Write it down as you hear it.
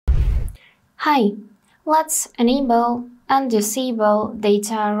Hi, let's enable and disable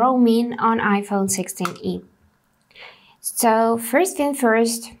data roaming on iPhone 16e. So first thing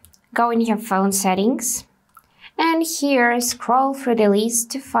first, go in your phone settings and here scroll through the list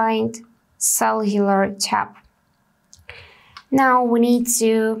to find cellular tab. Now we need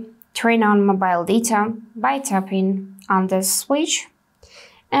to turn on mobile data by tapping on this switch,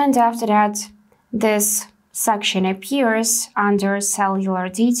 and after that this section appears under cellular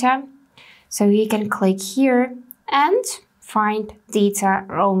data. So you can click here and find data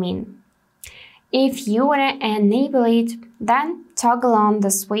roaming. If you want to enable it, then toggle on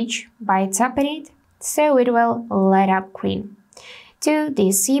the switch by tapping it so it will light up green. To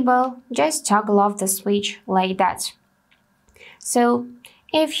disable, just toggle off the switch like that. So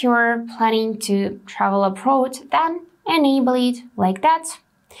if you're planning to travel abroad, then enable it like that.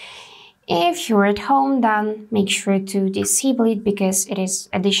 If you're at home, then make sure to disable it because it is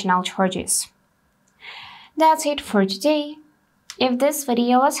additional charges. That's it for today. If this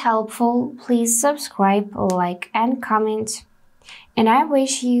video was helpful, please subscribe, like and comment. And I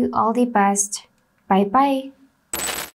wish you all the best. Bye bye.